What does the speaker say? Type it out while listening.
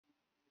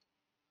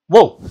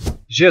Uou!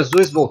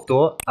 Jesus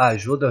voltou,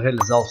 ajuda a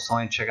realizar o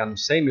sonho de chegar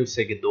nos 100 mil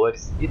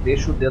seguidores e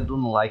deixa o dedo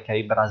no like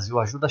aí, Brasil,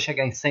 ajuda a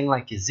chegar em 100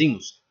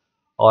 likezinhos.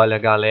 Olha,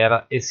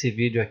 galera, esse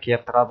vídeo aqui é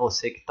para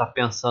você que está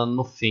pensando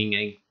no fim,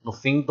 hein? No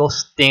fim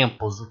dos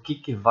tempos, o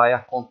que vai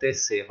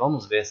acontecer?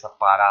 Vamos ver essa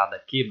parada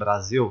aqui,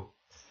 Brasil?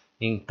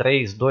 Em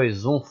 3,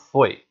 2, 1,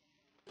 foi!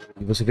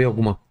 E você vê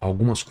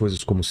algumas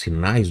coisas como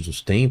sinais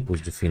dos tempos,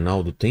 do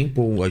final do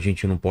tempo, ou a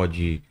gente não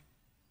pode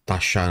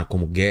taxar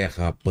como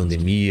guerra,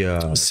 pandemia?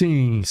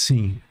 Sim,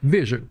 sim.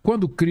 Veja,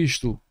 quando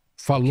Cristo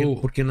falou...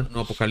 Porque no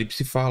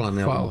Apocalipse fala,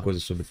 né? Alguma coisa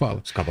sobre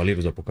os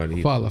cavaleiros do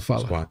Apocalipse. Fala.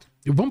 Os quatro.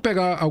 Vamos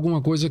pegar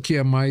alguma coisa que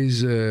é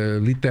mais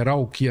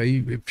literal, que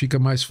aí fica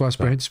mais fácil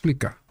para a gente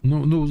explicar.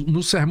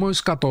 No sermão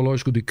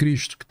escatológico de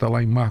Cristo, que está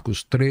lá em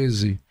Marcos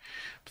 13,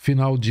 no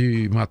final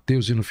de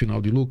Mateus e no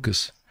final de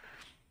Lucas,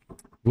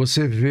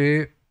 você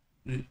vê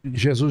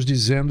Jesus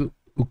dizendo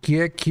o que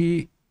é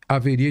que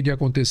haveria de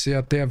acontecer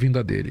até a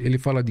vinda dele. Ele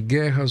fala de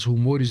guerras,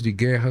 rumores de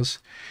guerras,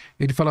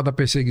 ele fala da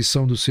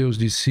perseguição dos seus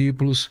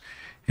discípulos,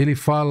 ele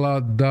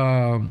fala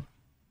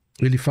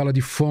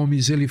de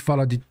fomes, ele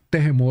fala de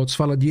terremotos,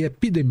 fala de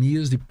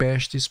epidemias, de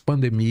pestes,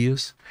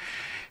 pandemias.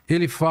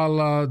 Ele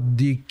fala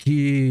de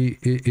que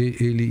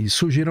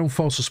surgirão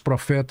falsos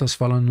profetas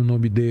falando no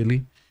nome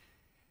dele.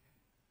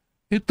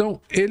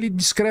 Então, ele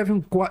descreve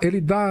ele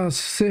dá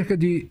cerca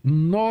de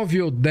 9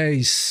 ou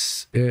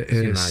 10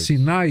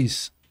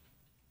 sinais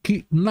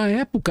que na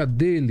época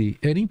dele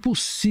era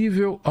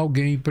impossível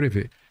alguém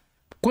prever.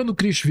 Quando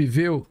Cristo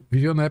viveu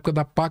na época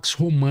da Pax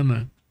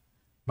Romana,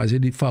 mas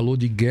ele falou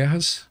de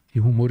guerras e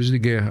rumores de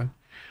guerra.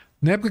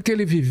 Na época que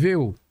ele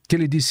viveu, que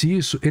ele disse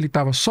isso, ele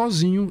estava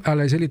sozinho,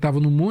 aliás, ele estava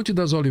no Monte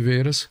das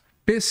Oliveiras,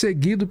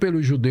 perseguido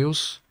pelos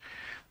judeus,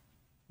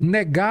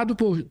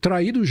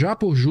 traído já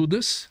por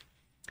Judas,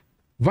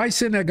 vai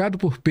ser negado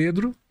por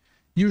Pedro,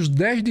 e os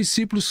 10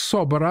 discípulos que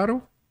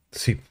sobraram,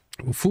 sim,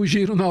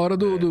 fugiram na hora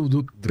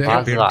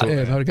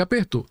na hora que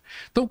apertou.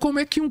 Então, como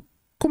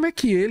é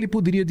que ele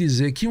poderia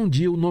dizer que um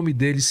dia o nome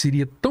dele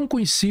seria tão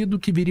conhecido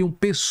que viriam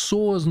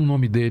pessoas no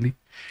nome dele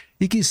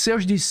e que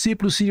seus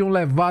discípulos seriam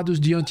levados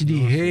diante de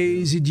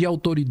reis e de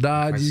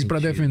autoridades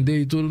para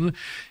defender e tudo?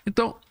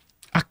 Então,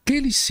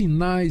 aqueles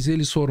sinais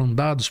eles foram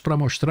dados para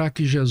mostrar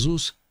que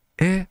Jesus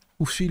é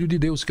o Filho de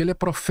Deus, que ele é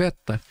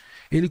profeta.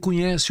 Ele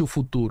conhece o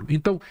futuro.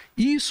 Então,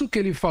 isso que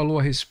ele falou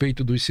a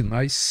respeito dos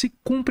sinais se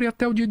cumpre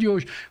até o dia de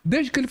hoje.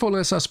 Desde que ele falou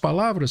essas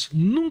palavras,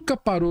 nunca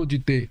parou de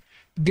ter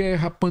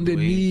guerra,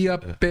 pandemia,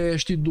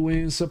 peste,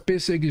 doença,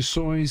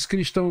 perseguições,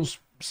 cristãos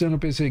sendo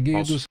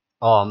perseguidos.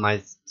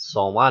 Mas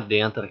só um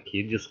adentro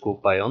aqui,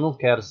 desculpa, eu não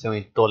quero ser um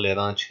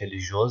intolerante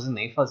religioso e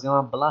nem fazer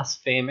uma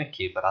blasfêmia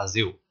aqui,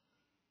 Brasil.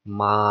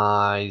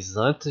 Mas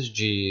antes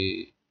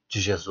de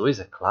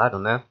Jesus, é claro,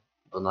 né?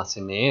 Do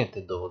nascimento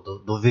e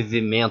do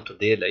vivimento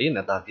dele aí,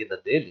 né, da vida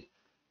dele,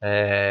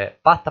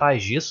 para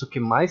trás disso, o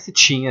que mais se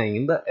tinha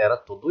ainda era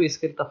tudo isso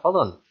que ele está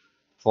falando.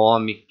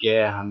 Fome,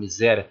 guerra,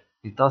 miséria.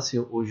 Então, assim,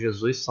 o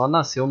Jesus só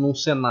nasceu num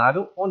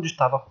cenário onde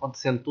estava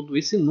acontecendo tudo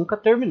isso e nunca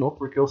terminou,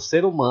 porque o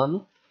ser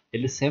humano,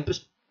 ele sempre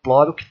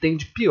explora o que tem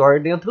de pior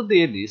dentro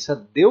dele. Isso é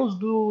Deus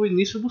do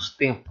início dos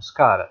tempos,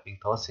 cara.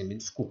 Então, assim, me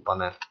desculpa,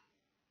 né?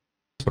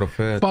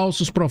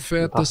 Falsos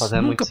profetas,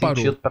 nunca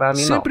parou. Pra mim,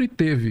 sempre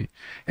teve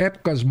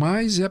épocas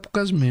mais,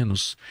 épocas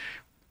menos.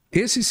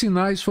 Esses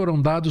sinais foram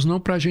dados não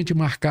para a gente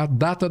marcar a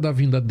data da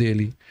vinda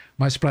dele,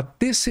 mas para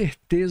ter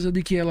certeza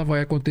de que ela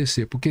vai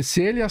acontecer. Porque se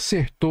ele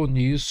acertou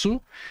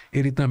nisso,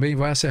 ele também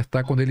vai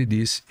acertar quando ele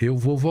disse: eu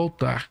vou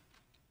voltar.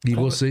 E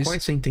qual é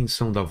essa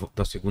intenção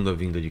da segunda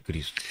vinda de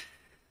Cristo?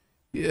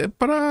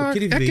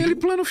 Aquele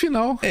plano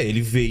final.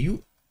 Ele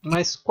veio.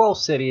 Mas qual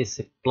seria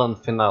esse plano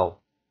final?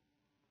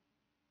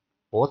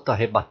 Outro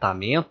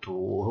arrebatamento,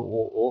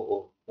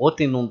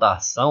 outra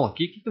inundação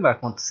aqui, o que vai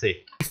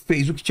acontecer?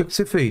 Fez o que tinha que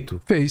ser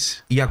feito.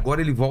 Fez. E agora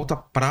ele volta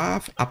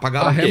para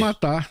apagar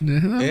arrematar,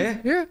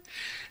 né?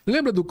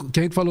 Lembra do que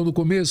a gente falou no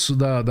começo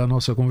da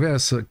nossa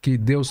conversa, que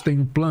Deus tem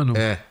um plano?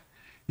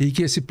 E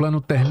que esse plano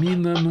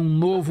termina num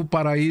novo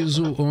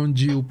paraíso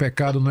onde o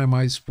pecado não é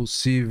mais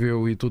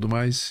possível e tudo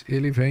mais.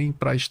 Ele vem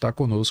para estar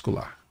conosco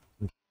lá.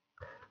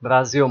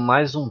 Brasil,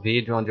 mais um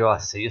vídeo onde eu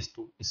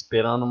assisto,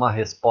 esperando uma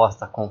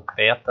resposta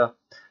concreta,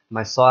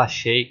 mas só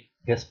achei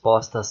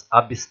respostas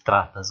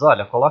abstratas.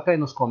 Olha, coloca aí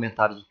nos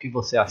comentários o que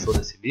você achou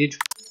desse vídeo.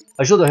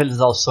 Ajuda a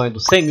realizar o sonho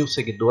dos 100 mil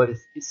seguidores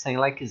e 100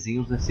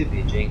 likezinhos nesse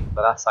vídeo, hein?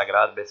 Abraço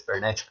sagrado,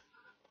 Bespernet.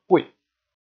 Fui!